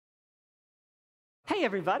Hi,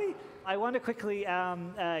 everybody. I want to quickly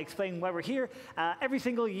explain why we're here. Every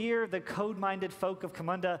single year, the code-minded folk of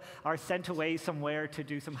Camunda are sent away somewhere to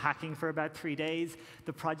do some hacking for about 3 days.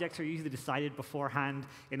 The projects are usually decided beforehand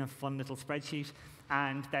in a fun little spreadsheet.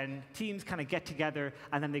 And then teams kind of get together,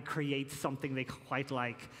 and then they create something they quite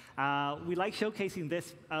like. We like showcasing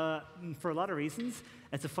this for a lot of reasons.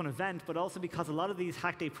 It's a fun event, but also because a lot of these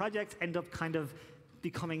Hack Day projects end up kind of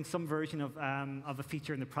becoming some version of a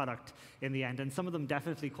feature in the product in the end, and some of them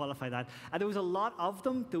definitely qualify that. And there was a lot of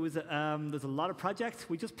them. There's a lot of projects.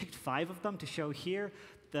 We just picked 5 of them to show here.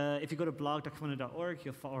 If you go to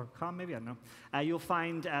blog.camunda.org, or com maybe, I don't know, you'll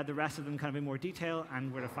find the rest of them kind of in more detail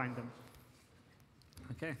and where to find them.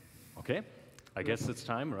 Okay. Okay. I guess it's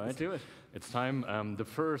time, right? Let's do it. It's time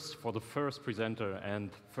for the first presenter, and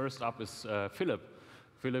first up is Philip.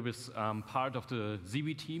 Philip is part of the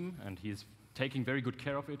ZB team, and he's taking very good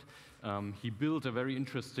care of it. He built a very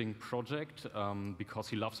interesting project because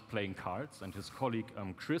he loves playing cards, and his colleague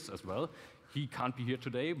Chris as well. He can't be here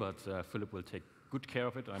today, but Philip will take good care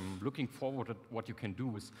of it. I'm looking forward to what you can do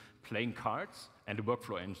with playing cards and a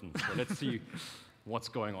workflow engine. So let's see what's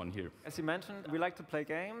going on here. As you mentioned, we like to play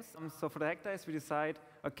games. So for the Hackdays, we decide,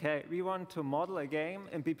 OK, we want to model a game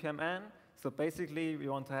in BPMN. So basically, we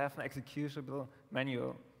want to have an executable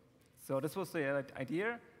manual. So this was the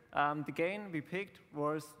idea. The game we picked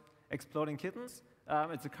was Exploding Kittens.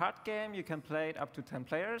 It's a card game. You can play it up to 10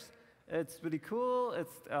 players. It's really cool.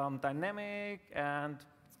 It's dynamic, and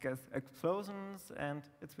it gets explosions, and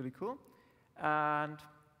it's really cool. And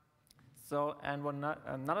so,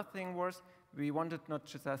 another thing was we wanted not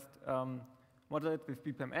just model it with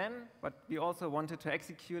BPMN, but we also wanted to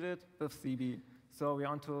execute it with CB. So we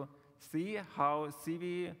want to see how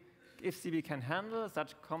CB, if CB can handle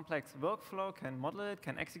such complex workflow, can model it,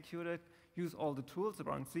 can execute it, use all the tools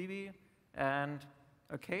around CB, and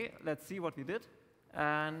OK, let's see what we did.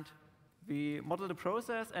 And we model the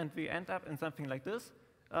process, and we end up in something like this.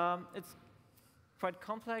 It's quite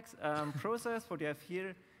complex process. What we have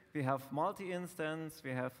here, we have multi-instance,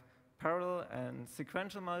 we have parallel and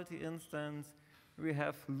sequential multi-instance, we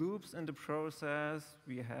have loops in the process,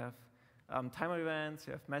 we have timer events,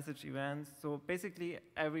 we have message events. So basically,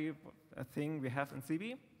 everything we have in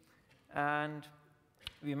CB. And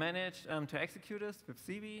we managed to execute this with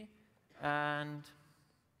CB. And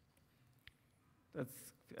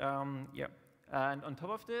that's, yeah. And on top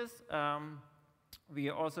of this, we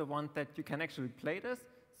also want that you can actually play this.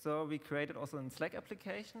 So we created also a Slack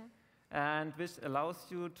application, and which allows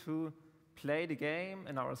you to play the game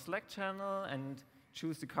in our Slack channel and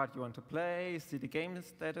choose the card you want to play, see the game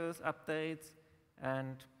status, updates.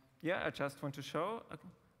 And yeah, I just want to show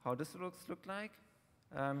how this look like.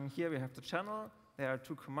 Here we have the channel. There are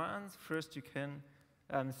 2 commands. First, you can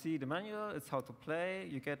see the manual. It's how to play.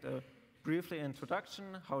 You get a briefly introduction,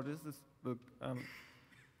 how this is,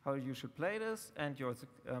 how you should play this. And you also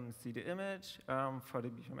see the image for the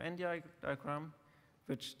BPMN diagram,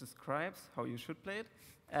 which describes how you should play it.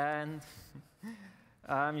 And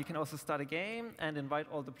you can also start a game and invite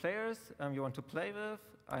all the players you want to play with.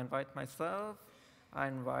 I invite myself, I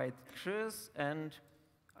invite Chris, and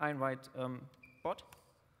I invite Bot.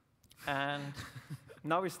 And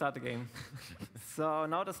now we start the game. So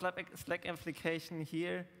now the Slack application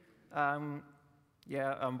here,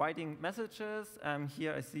 writing messages.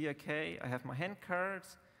 Here I see, OK, I have my hand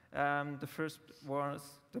cards. The first was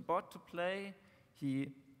the bot to play.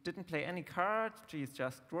 He didn't play any card. He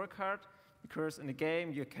just drew a card. Because in the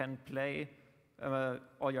game, you can play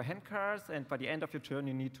all your hand cards, and by the end of your turn,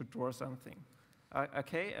 you need to draw something.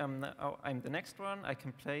 OK, I'm the next one. I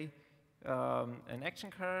can play an action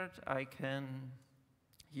card. I can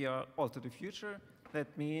here alter the future.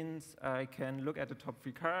 That means I can look at the top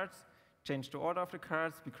 3 cards, change the order of the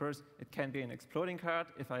cards, because it can be an exploding card.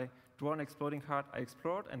 If I draw an exploding card, I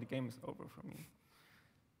explode, and the game is over for me.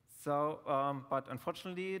 So, but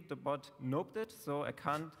unfortunately, the bot noped it, so I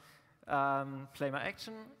can't play my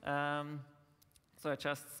action. So I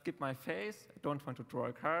just skip my phase. I don't want to draw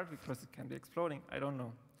a card because it can be exploding. I don't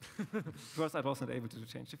know. Because I wasn't able to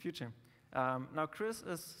change the future. Now Chris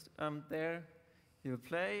is there. He will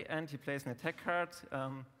play, and he plays an attack card.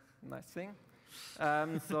 Nice thing.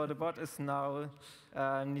 So the bot is now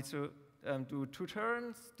needs to do 2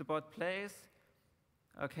 turns. The bot plays.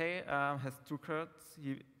 OK, has 2 cards.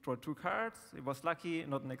 He drew 2 cards. It was lucky,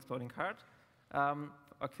 not an exploding card.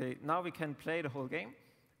 OK, now we can play the whole game,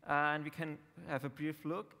 and we can have a brief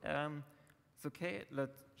look. It's OK.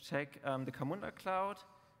 Let's check the Camunda cloud.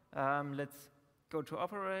 Let's go to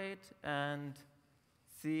operate and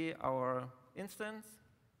see our instance.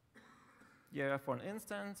 You have one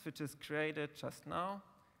instance which is created just now.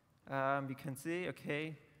 we can see,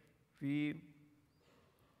 okay,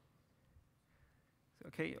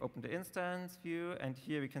 open the instance view, and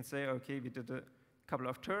here we can say, okay, we did a couple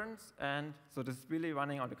of turns, and so this is really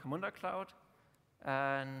running on the Camunda cloud.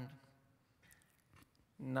 And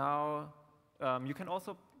now you can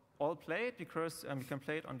also all play it, because you can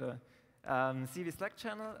play it on the CV Slack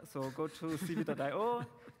channel. So go to cv.io,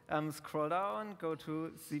 scroll down, go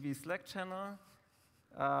to CV Slack channel.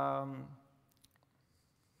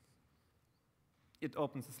 It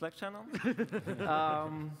opens the Slack channel.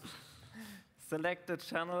 Select the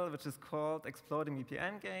channel, which is called Exploding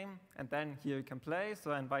VPN Game, and then here you can play.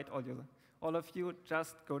 So I invite all of you,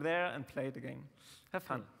 just go there and play the game. Have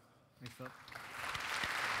fun. Thanks a lot.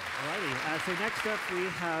 Alrighty, so next up we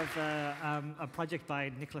have a project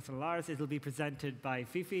by Nicholas and Lars. It'll be presented by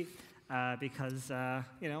Fifi, because,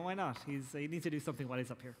 why not? He needs to do something while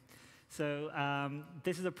he's up here. So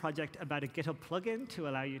this is a project about a GitHub plugin to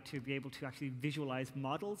allow you to be able to actually visualize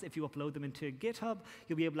models. If you upload them into GitHub,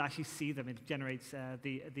 you'll be able to actually see them. It generates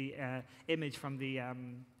the image from the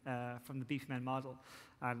BPMN model.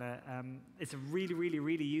 And it's a really, really,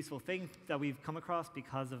 really useful thing that we've come across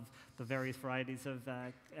because of the various varieties of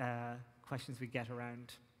questions we get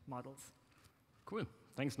around models. Cool.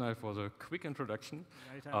 Thanks, Niall, for the quick introduction.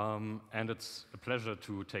 And it's a pleasure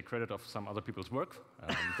to take credit of some other people's work.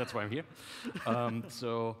 That's why I'm here.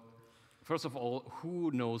 So first of all,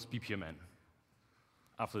 who knows BPMN?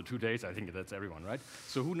 After 2 days, I think that's everyone, right?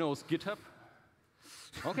 So who knows GitHub?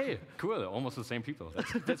 OK, cool. Almost the same people.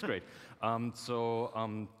 That's great.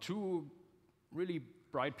 Two really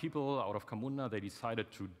bright people out of Camunda, they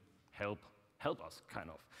decided to help us, kind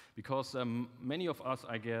of. Because many of us,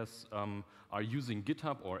 I guess, are using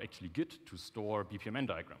GitHub, or actually Git, to store BPMN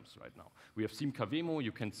diagrams right now. We have seen Kavemo.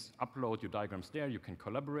 You can upload your diagrams there. You can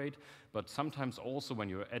collaborate. But sometimes also when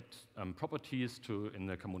you add properties in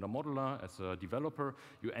the Camunda modeler as a developer,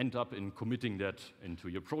 you end up in committing that into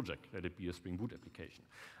your project, let it be a Spring Boot application.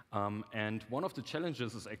 And one of the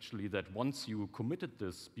challenges is actually that once you committed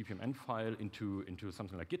this BPMN file into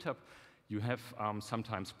something like GitHub, you have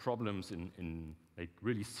sometimes problems in like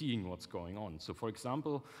really seeing what's going on. So for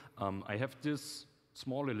example, I have this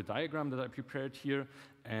small little diagram that I prepared here,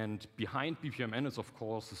 and behind BPMN is, of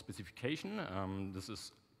course, the specification. This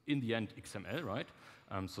is, in the end, XML, right?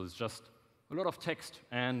 So it's just a lot of text.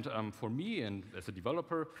 And for me, and as a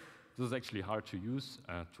developer, this is actually hard to use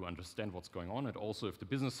to understand what's going on. And also, if the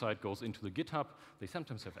business side goes into the GitHub, they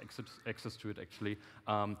sometimes have access to it, actually.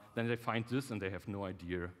 Then they find this, and they have no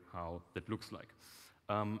idea how that looks like.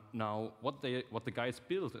 Now, what the guys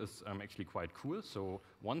built is actually quite cool. So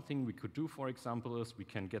one thing we could do, for example, is we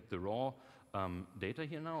can get the raw data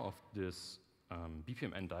here now of this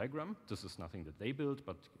BPMN diagram. This is nothing that they built,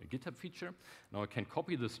 but a GitHub feature. Now I can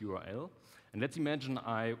copy this URL. And let's imagine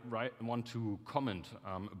I want to comment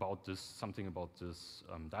about something about this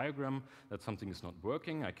diagram, that something is not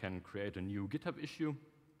working. I can create a new GitHub issue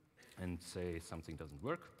and say something doesn't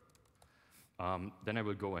work. Then I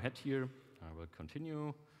will go ahead here. I will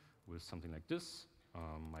continue with something like this,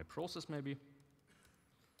 my process maybe.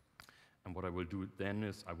 And what I will do then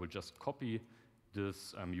is I will just copy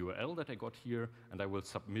this URL that I got here, and I will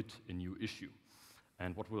submit a new issue.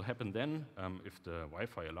 And what will happen then, if the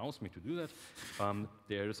Wi-Fi allows me to do that,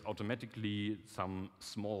 there is automatically some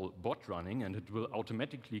small bot running, and it will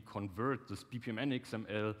automatically convert this BPMN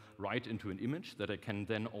XML right into an image that I can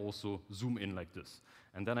then also zoom in like this.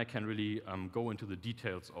 And then I can really go into the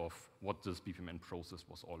details of what this BPMN process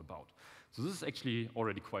was all about. So this is actually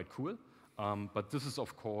already quite cool, but this is,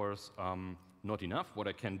 of course, not enough. What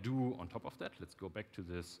I can do on top of that, let's go back to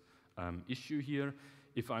this issue here.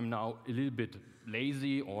 If I'm now a little bit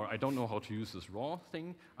lazy or I don't know how to use this raw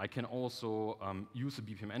thing, I can also use a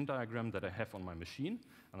BPMN diagram that I have on my machine,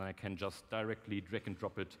 and I can just directly drag and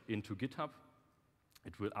drop it into GitHub.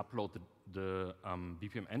 It will upload the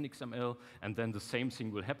BPMN XML, and then the same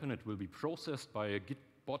thing will happen. It will be processed by a Git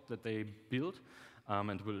bot that they built,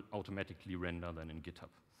 and will automatically render then in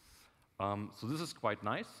GitHub. So this is quite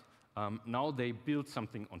nice. Now they build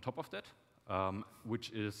something on top of that, which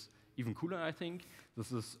is even cooler, I think.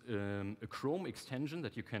 This is a Chrome extension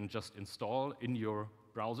that you can just install in your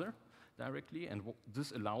browser directly, and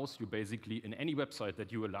this allows you basically in any website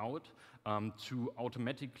that you allow it to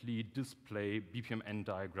automatically display BPMN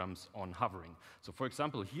diagrams on hovering. So for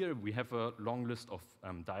example, here we have a long list of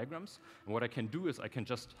diagrams, and what I can do is I can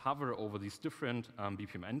just hover over these different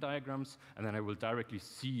BPMN diagrams, and then I will directly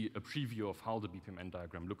see a preview of how the BPMN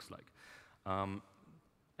diagram looks like.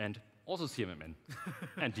 And also CMMN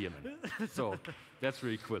and DMN. So that's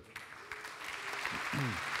really cool.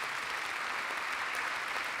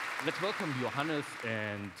 let's welcome Johannes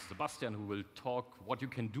and Sebastian, who will talk what you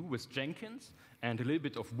can do with Jenkins and a little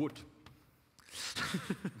bit of wood.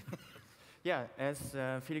 Yeah, as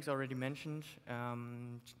Felix already mentioned,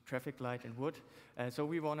 traffic light and wood. So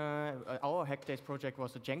we our Hackdays project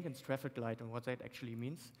was a Jenkins traffic light, and what that actually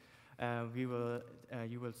means, you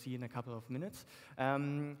will see in a couple of minutes.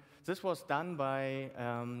 This was done by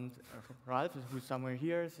Ralph, who's somewhere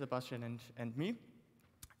here, Sebastian, and me.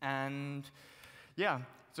 And yeah,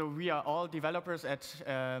 so we are all developers at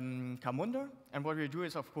Camunda, and what we do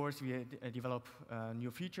is, of course, we develop new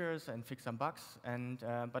features and fix some bugs,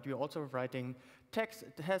 but we're also writing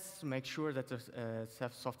tests to make sure that the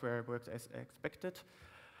software works as expected.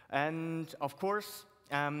 And of course,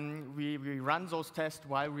 we run those tests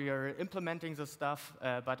while we are implementing the stuff,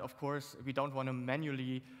 but of course, we don't want to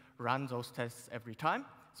manually run those tests every time.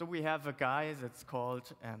 So we have a guy that's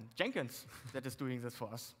called Jenkins that is doing this for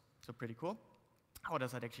us. So pretty cool. How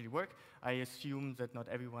does that actually work? I assume that not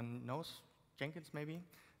everyone knows Jenkins, maybe.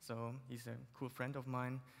 So he's a cool friend of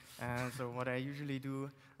mine. So what I usually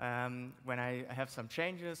do, when I have some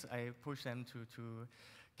changes, I push them to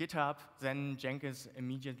GitHub. Then Jenkins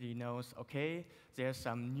immediately knows, OK, there's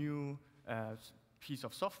some new piece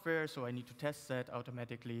of software, so I need to test that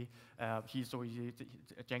automatically.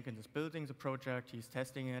 Jenkins is building the project, he's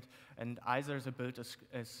testing it, and either the build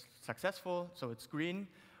is successful, so it's green,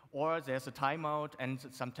 or there's a timeout and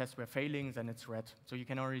some tests were failing, then it's red. So you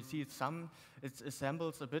can already see it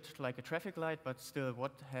assembles a bit like a traffic light, but still,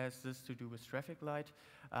 what has this to do with traffic light?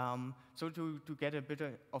 So to get a bit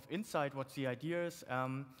of insight what the idea is,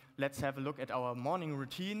 let's have a look at our morning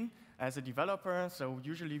routine as a developer. So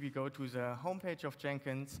usually we go to the homepage of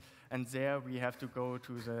Jenkins, and there we have to go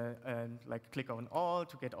to the, click on all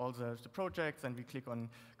to get all the projects, and we click on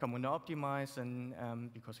Camunda Optimize,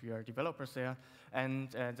 and because we are developers there,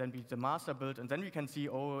 and then the master build, and then we can see,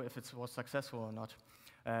 if it was successful or not.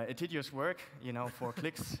 A tedious work, 4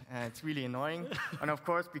 clicks. It's really annoying. And of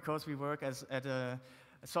course, because we work at a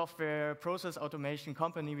software process automation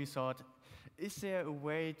company, we thought, is there a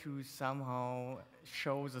way to somehow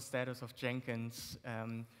show the status of Jenkins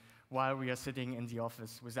while we are sitting in the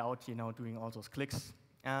office without, doing all those clicks?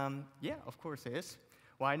 Yeah, of course there is.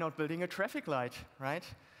 Why not building a traffic light, right?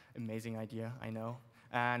 Amazing idea, I know.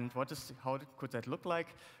 And how could that look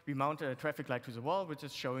like? We mount a traffic light to the wall, which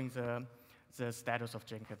is showing the status of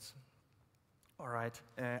Jenkins. All right,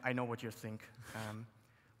 I know what you think.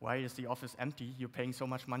 Why is the office empty? You're paying so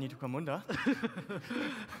much money to Camunda.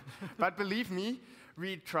 But believe me,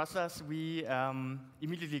 trust us, we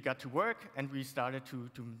immediately got to work, and we started to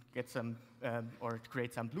get some, or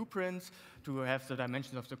create some blueprints to have the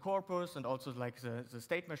dimensions of the corpus, and also like the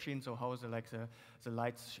state machine, so how the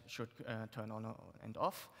lights should turn on and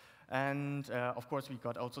off. And of course, we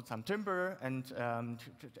got also some timber and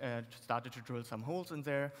started to drill some holes in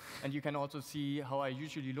there. And you can also see how I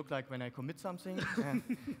usually look like when I commit something.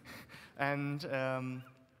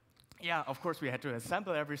 Yeah, of course, we had to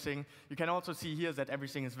assemble everything. You can also see here that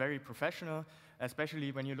everything is very professional,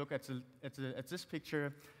 especially when you look at this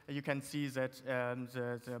picture. You can see that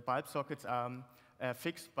the bulb sockets are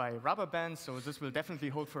fixed by rubber bands, so this will definitely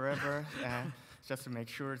hold forever. Just to make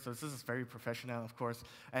sure. So this is very professional, of course.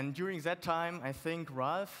 And during that time, I think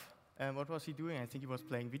Ralph, what was he doing? I think he was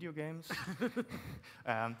playing video games.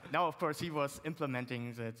 Now, of course, he was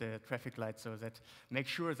implementing the traffic light so that make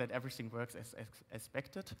sure that everything works as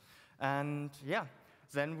expected. And yeah,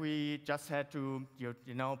 then we just had to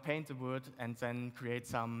paint the wood and then create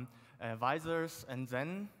some visors. And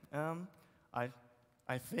then I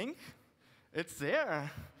think it's there.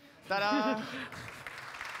 Ta-da!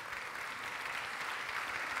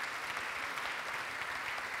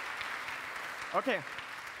 Okay,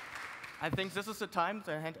 I think this is the time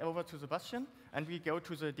to hand over to Sebastian, and we go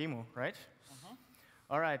to the demo, right?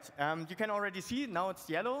 All right, you can already see now it's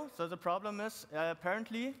yellow, so the problem is,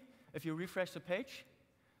 apparently, if you refresh the page,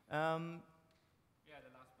 the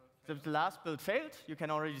last build failed. You can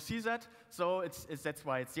already see that, so that's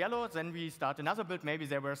why it's yellow. Then we start another build. Maybe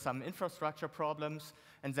there were some infrastructure problems,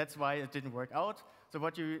 and that's why it didn't work out. So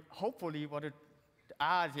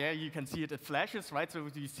yeah, you can see it flashes, right? So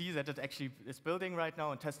you see that it actually is building right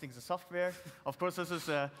now and testing the software. Of course, this is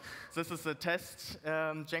a test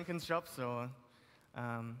Jenkins job, so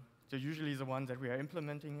usually the one that we are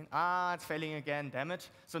implementing. It's failing again, damn it.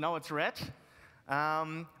 So now it's red.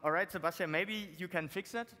 All right, Sebastian, maybe you can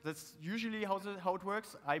fix that. That's usually how it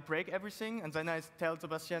works. I break everything, and then I tell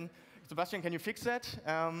Sebastian, can you fix that?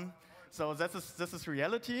 So this is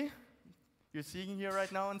reality. You're seeing here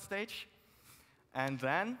right now on stage. And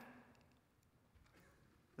then,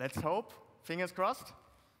 let's hope, fingers crossed.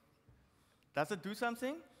 Does it do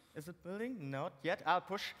something? Is it building? Not yet.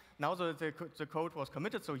 Push. Now the code was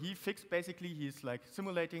committed, so he fixed basically, he's like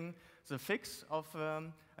simulating the fix of,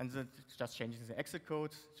 and just changing the exit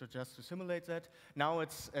code, so just to simulate that. Now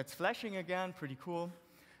it's flashing again, pretty cool.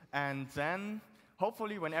 And then,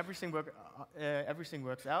 hopefully, when everything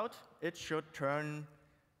works out, it should turn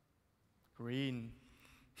green.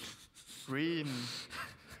 Green.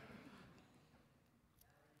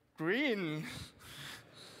 Green.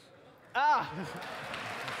 Ah!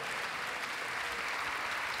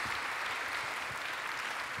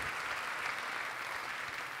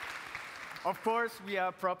 Of course, we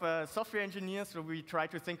are proper software engineers, so we try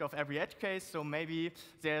to think of every edge case. So maybe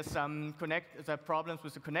there's some problems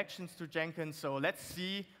with the connections to Jenkins. So let's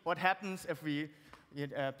see what happens if we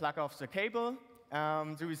plug off the cable.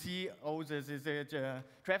 So we see, oh, the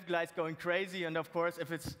traffic light's going crazy. And of course,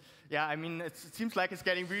 if it's, yeah, I mean, it seems like it's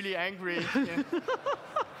getting really angry. Yeah.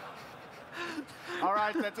 All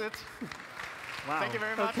right, that's it. Wow. Thank you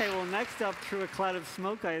very much. OK, well, next up, through a cloud of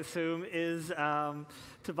smoke, I assume, is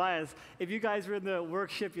Tobias. If you guys were in the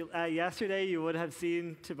workshop yesterday, you would have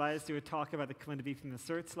seen Tobias do a talk about the Camunda BPMN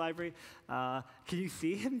certs library. Can you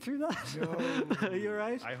see him through that? No. Are you all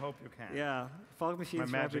right? I hope you can. Yeah, fog machines for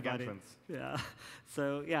magic everybody. entrance. Yeah.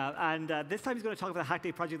 So yeah, and this time he's going to talk about a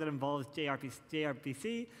Hackday project that involves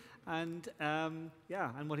JRPC, and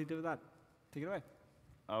yeah, and what he did with that. Take it away.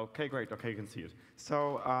 OK, great. OK, you can see it.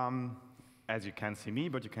 So as you can see me,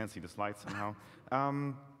 but you can't see the slides somehow.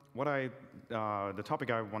 The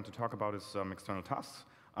topic I want to talk about is external tasks.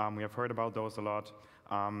 We have heard about those a lot.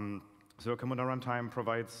 So Camunda Runtime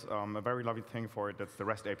provides a very lovely thing for it. That's the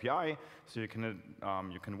REST API. So you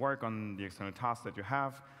can work on the external tasks that you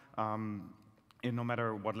have in no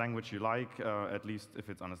matter what language you like, at least if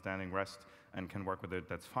it's understanding REST and can work with it,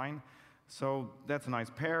 that's fine. So that's a nice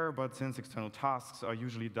pair, but since external tasks are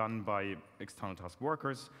usually done by external task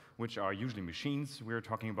workers, which are usually machines, we're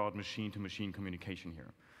talking about machine-to-machine communication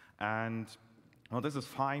here. And well, this is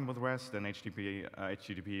fine with REST and HTTP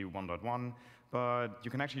 1.1, but you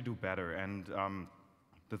can actually do better. And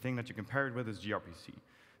the thing that you compare it with is gRPC.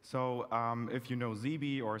 So if you know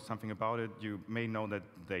ZB or something about it, you may know that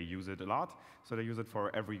they use it a lot. So they use it for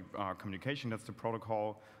every communication. That's the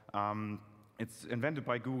protocol. It's invented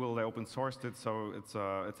by Google. They open sourced it, so it's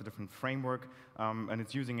a different framework, and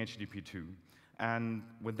it's using HTTP 2. And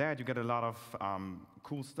with that, you get a lot of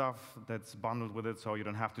cool stuff that's bundled with it, so you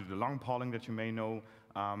don't have to do the long polling that you may know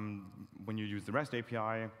when you use the REST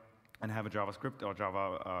API and have a JavaScript or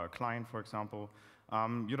Java client, for example.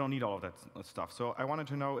 You don't need all of that stuff. So I wanted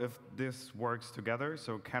to know if this works together.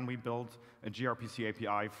 So can we build a gRPC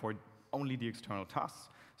API for only the external tasks?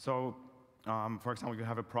 So for example, you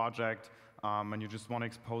have a project and you just want to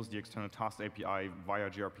expose the external task API via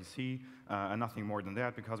gRPC and nothing more than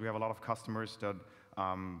that, because we have a lot of customers that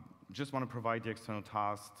just want to provide the external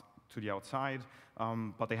task to the outside,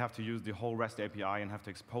 but they have to use the whole REST API and have to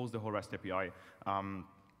expose the whole REST API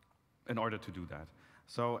in order to do that.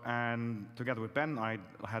 So, and together with Ben, I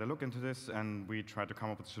had a look into this, and we tried to come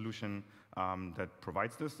up with a solution that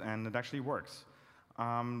provides this, and it actually works.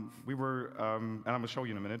 And I'm going to show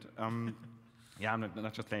you in a minute. Yeah, I'm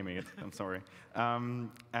not just claiming it, I'm sorry.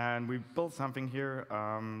 And we built something here.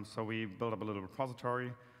 So we built up a little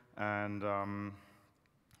repository, and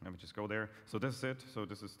let me just go there. So this is it. So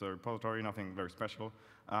this is the repository, nothing very special.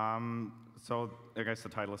 So I guess the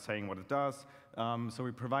title is saying what it does. So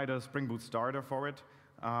we provide a Spring Boot starter for it,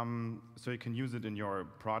 so you can use it in your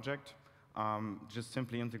project. Just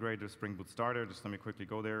simply integrate the Spring Boot starter. Just let me quickly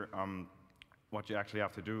go there. What you actually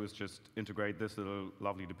have to do is just integrate this little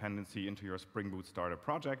lovely dependency into your Spring Boot starter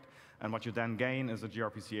project. And what you then gain is a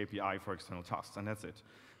gRPC API for external tasks, and that's it.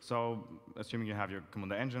 So assuming you have your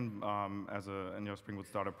Camunda engine in your Spring Boot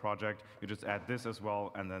starter project, you just add this as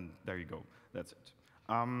well, and then there you go. That's it.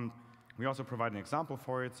 We also provide an example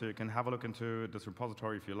for it, so you can have a look into this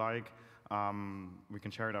repository if you like. We can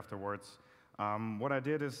share it afterwards. What I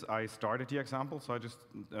did is I started the example, so I just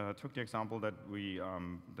took the example that we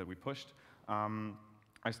pushed.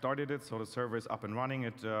 I started it, so the server is up and running.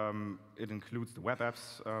 It includes the web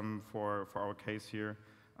apps for our case here.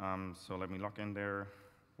 So let me log in there,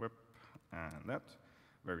 whip, and that,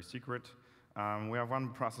 very secret. We have one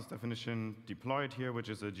process definition deployed here, which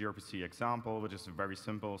is a gRPC example, which is very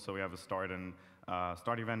simple. So we have a start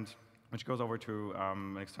event, which goes over to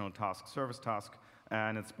an external task, service task,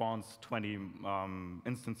 and it spawns 20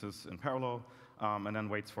 instances in parallel, and then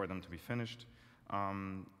waits for them to be finished.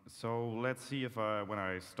 So let's see if when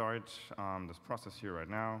I start this process here right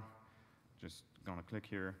now, just gonna click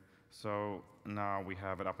here. So now we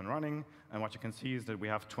have it up and running, and what you can see is that we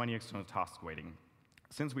have 20 external tasks waiting.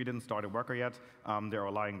 Since we didn't start a worker yet, they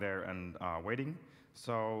are lying there and waiting.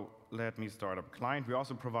 So let me start up a client. We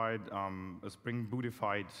also provide a Spring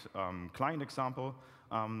Bootified client example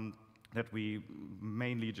that we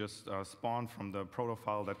mainly just spawn from the proto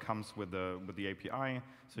file that comes with the API.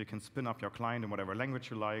 So you can spin up your client in whatever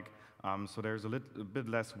language you like. So there's a bit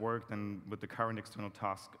less work than with the current external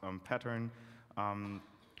task pattern.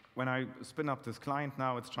 When I spin up this client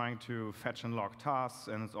now, it's trying to fetch and log tasks,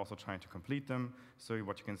 and it's also trying to complete them. So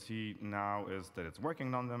what you can see now is that it's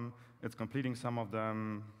working on them. It's completing some of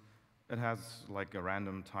them. It has like a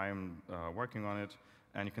random time working on it.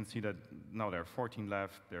 And you can see that now there are 14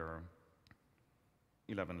 left, there are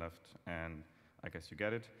 11 left, and I guess you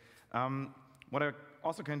get it. What I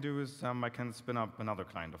also can do is I can spin up another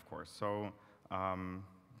client, of course. So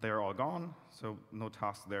they're all gone, so no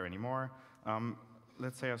tasks there anymore.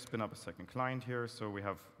 Let's say I spin up a second client here, so we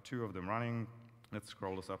have 2 of them running. Let's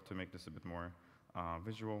scroll this up to make this a bit more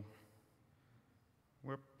visual.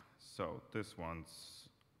 Whoop. So this one's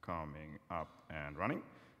coming up and running.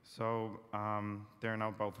 So they're now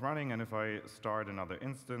both running, and if I start another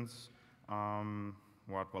instance,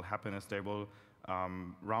 what will happen is they will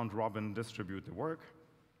round robin distribute the work.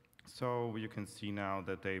 So you can see now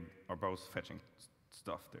that they are both fetching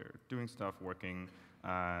stuff. They're doing stuff, working,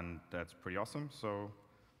 and that's pretty awesome. So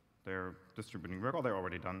they're distributing work, or they're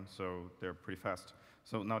already done, so they're pretty fast.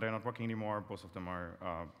 So now they're not working anymore. Both of them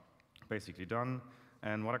are basically done.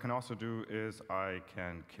 And what I can also do is I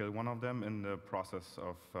can kill one of them in the process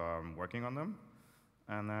of working on them.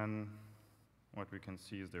 And then what we can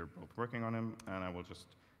see is they're both working on him, and I will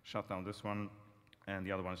just shut down this one, and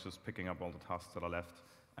the other one is just picking up all the tasks that are left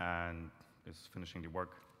and is finishing the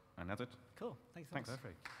work, and that's it. Cool. Thanks so much.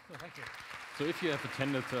 Perfect. Cool, thank you. So if you have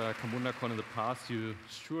attended CamundaCon in the past, you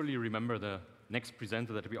surely remember the next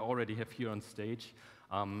presenter that we already have here on stage.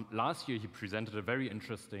 Last year, he presented a very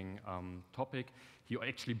interesting topic. He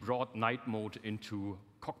actually brought night mode into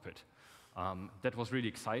cockpit. That was really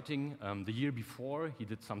exciting. The year before, he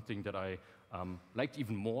did something that I liked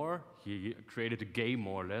even more. He created a game,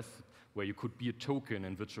 more or less, where you could be a token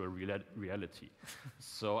in virtual reality.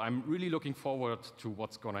 So I'm really looking forward to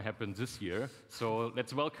what's going to happen this year. So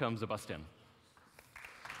let's welcome Sebastian.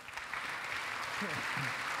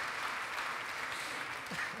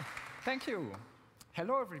 Thank you.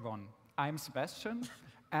 Hello, everyone. I'm Sebastian,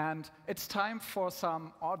 and it's time for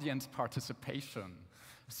some audience participation.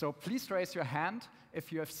 So please raise your hand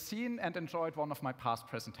if you have seen and enjoyed one of my past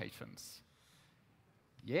presentations.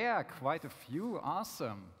 Yeah, quite a few.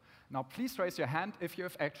 Awesome. Now, please raise your hand if you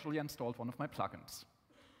have actually installed one of my plugins.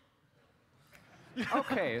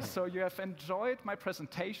 OK, so you have enjoyed my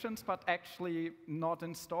presentations, but actually not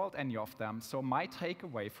installed any of them. So my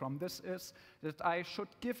takeaway from this is that I should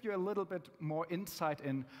give you a little bit more insight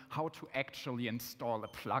in how to actually install a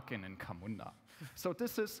plugin in Camunda. So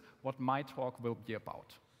this is what my talk will be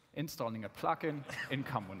about, installing a plugin in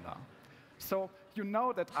Camunda. So you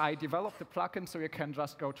know that I developed the plugin, so you can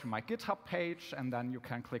just go to my GitHub page, and then you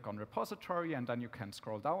can click on repository, and then you can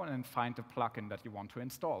scroll down and find the plugin that you want to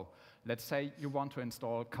install. Let's say you want to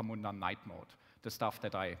install Camunda Night Mode, the stuff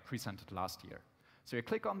that I presented last year. So you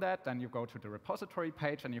click on that, then you go to the repository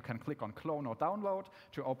page, and you can click on clone or download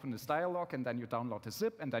to open this dialog, and then you download the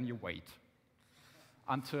zip, and then you wait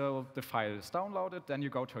until the file is downloaded. Then you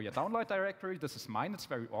go to your download directory. This is mine. It's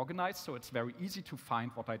very organized, so it's very easy to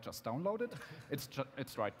find what I just downloaded.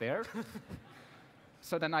 It's right there.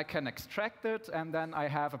 So then I can extract it, and then I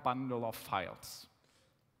have a bundle of files.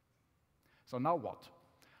 So now what?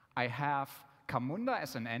 I have Camunda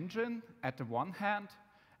as an engine at the one hand,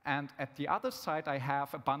 and at the other side, I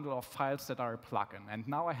have a bundle of files that are a plugin. And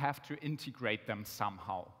now I have to integrate them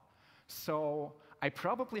somehow. So I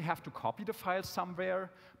probably have to copy the file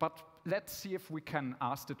somewhere, but let's see if we can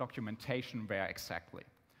ask the documentation where exactly.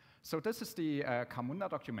 So this is the Camunda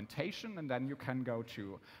documentation, and then you can go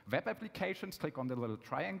to Web Applications, click on the little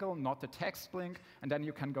triangle, not the text link, and then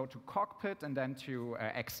you can go to Cockpit, and then to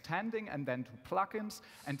Extending, and then to Plugins,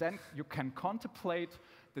 and then you can contemplate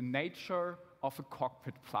the nature of a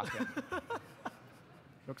Cockpit plugin.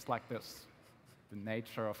 Looks like this, the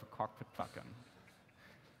nature of a Cockpit plugin.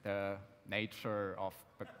 The nature of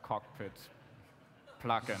the Cockpit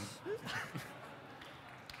plugin.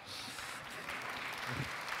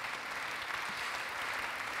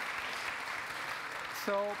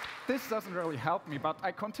 So this doesn't really help me, but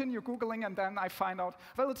I continue Googling, and then I find out,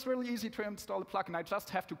 well, it's really easy to install a plugin. I just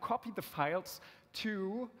have to copy the files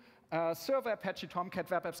to server, Apache, Tomcat,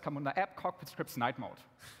 Web Apps, Camunda app, Cockpit scripts, night mode.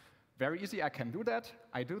 Very easy, I can do that.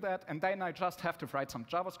 I do that, and then I just have to write some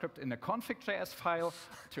JavaScript in a config.js file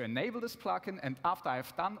to enable this plugin, and after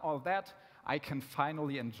I've done all that, I can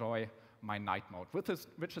finally enjoy my night mode,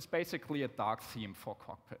 which is basically a dark theme for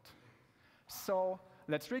Cockpit. So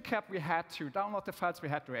let's recap. We had to download the files, we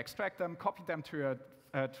had to extract them, copy them to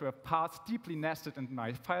a path deeply nested in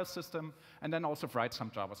my file system, and then also write some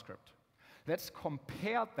JavaScript. Let's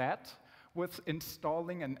compare that with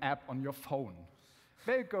installing an app on your phone.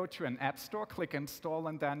 Where you go to an app store, click install,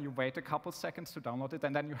 and then you wait a couple seconds to download it,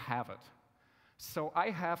 and then you have it. So I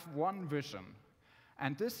have one vision.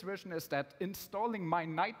 And this vision is that installing my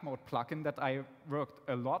night mode plugin that I worked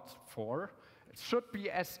a lot for, it should be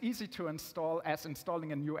as easy to install as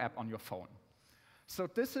installing a new app on your phone. So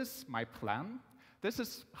this is my plan. This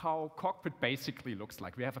is how Cockpit basically looks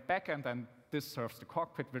like. We have a backend, and this serves the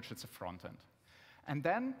Cockpit, which is a front end. And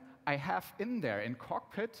then I have in there, in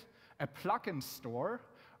Cockpit, a plugin store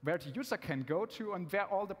where the user can go to and where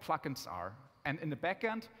all the plugins are. And in the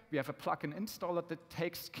backend, we have a plugin installer that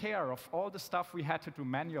takes care of all the stuff we had to do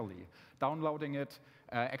manually, downloading it,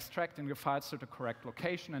 extracting the files to the correct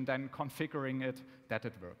location, and then configuring it that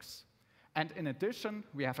it works. And in addition,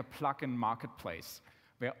 we have a plugin marketplace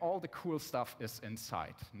where all the cool stuff is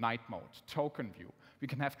inside. Night mode, token view. We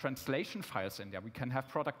can have translation files in there. We can have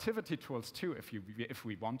productivity tools too if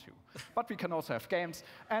we want to. But we can also have games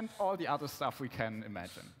and all the other stuff we can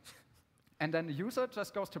imagine. And then the user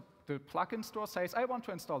just goes to the plugin store, says, I want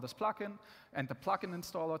to install this plugin, and the plugin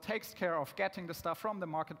installer takes care of getting the stuff from the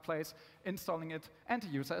marketplace, installing it, and the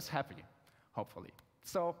user is happy, hopefully.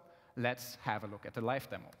 So let's have a look at the live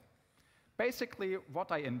demo. Basically,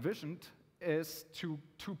 what I envisioned is two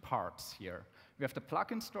parts here. We have the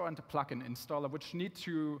plugin store and the plugin installer, which need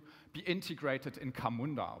to be integrated in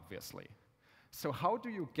Camunda, obviously. So how do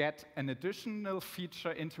you get an additional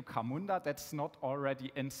feature into Camunda that's not already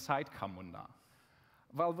inside Camunda?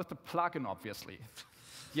 Well, with the plugin, obviously.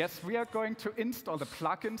 Yes, we are going to install the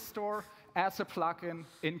plugin store as a plugin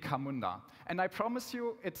in Camunda. And I promise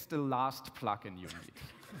you, it's the last plugin you need.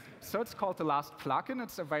 So it's called the last plugin.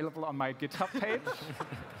 It's available on my GitHub page.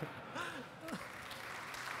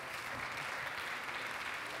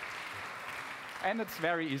 And it's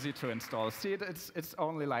very easy to install. See, it's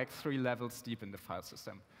only like 3 levels deep in the file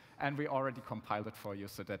system. And we already compiled it for you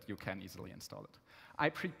so that you can easily install it. I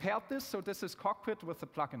prepared this, so this is Cockpit with the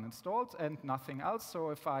plugin installed and nothing else. So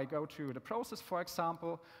if I go to the process, for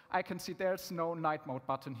example, I can see there's no night mode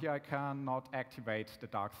button here. I cannot activate the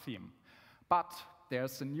dark theme. But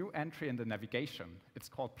there's a new entry in the navigation. It's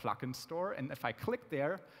called Plugin Store. And if I click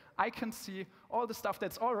there, I can see all the stuff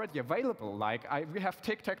that's already available. Like we have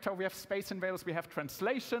Tic-Tac-Toe, we have Space Invaders, we have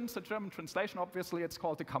translations, a German translation. Obviously, it's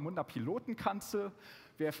called the Camunda Pilotenkanzel.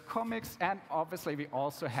 We have comics, and obviously, we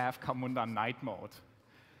also have Camunda Night Mode.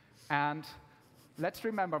 And let's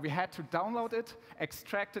remember, we had to download it,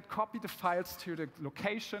 extract it, copy the files to the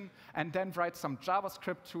location, and then write some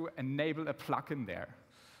JavaScript to enable a plugin there.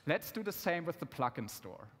 Let's do the same with the plugin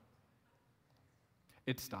store.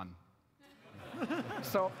 It's done.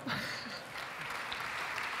 So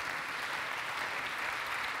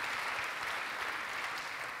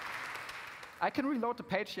I can reload the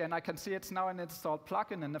page here, and I can see it's now an installed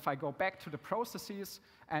plugin. And if I go back to the processes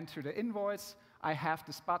and to the invoice, I have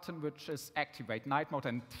this button, which is Activate Night Mode.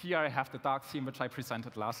 And here I have the dark theme, which I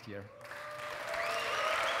presented last year.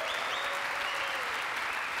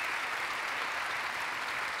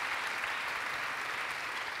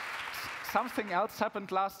 Something else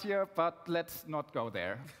happened last year, but let's not go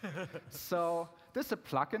there. So this is a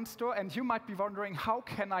plugin store, and you might be wondering, how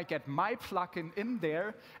can I get my plugin in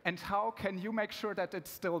there, and how can you make sure that it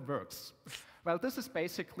still works? Well, this is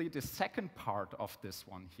basically the second part of this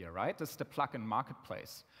one here, right? This is the plugin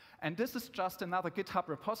marketplace. And this is just another GitHub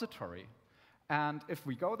repository. And if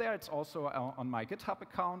we go there, it's also on my GitHub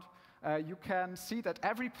account, you can see that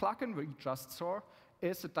every plugin we just saw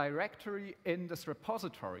is a directory in this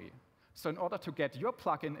repository. So in order to get your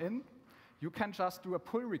plugin in, you can just do a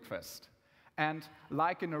pull request. And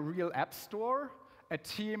like in a real app store, a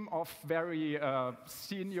team of very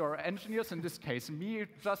senior engineers, in this case me,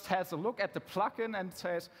 just has a look at the plugin and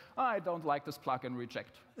says, oh, I don't like this plugin,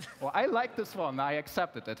 reject. Or I like this one, I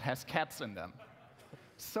accept it, it has cats in them.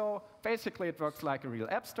 So basically it works like a real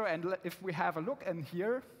app store. And if we have a look in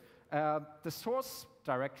here, the source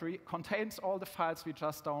directory contains all the files we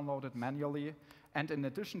just downloaded manually. And in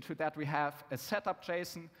addition to that, we have a setup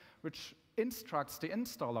JSON, which instructs the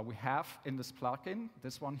installer we have in this plugin,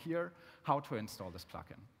 this one here, how to install this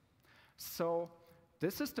plugin. So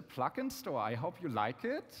this is the plugin store. I hope you like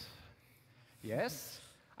it. Yes.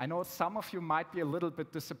 I know some of you might be a little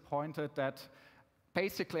bit disappointed that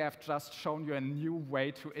basically I've just shown you a new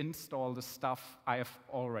way to install the stuff I have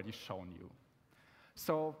already shown you.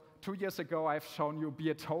 So 2 years ago, I've shown you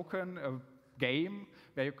Be a Token, a game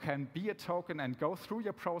where you can be a token and go through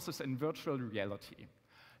your process in virtual reality.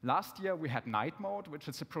 Last year, we had Night Mode, which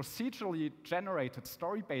is a procedurally generated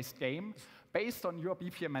story-based game based on your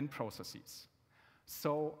BPMN processes.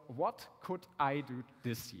 So what could I do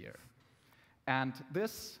this year? And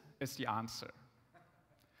this is the answer.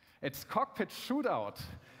 It's Cockpit Shootout.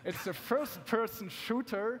 It's a first-person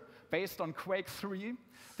shooter based on Quake 3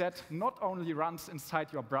 that not only runs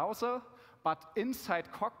inside your browser, but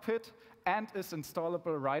inside Cockpit and is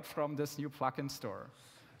installable right from this new plugin store.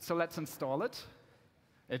 So let's install it.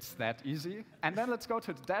 It's that easy. And then let's go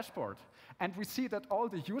to the dashboard. And we see that all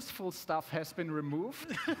the useful stuff has been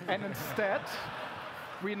removed. And instead,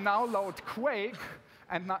 we now load Quake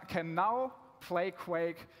and can now play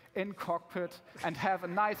Quake in Cockpit and have a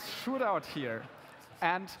nice shootout here.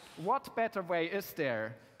 And what better way is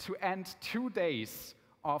there to end 2 days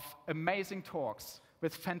of amazing talks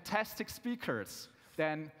with fantastic speakers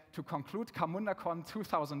than to conclude CamundaCon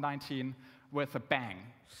 2019 with a bang.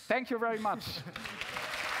 Thank you very much.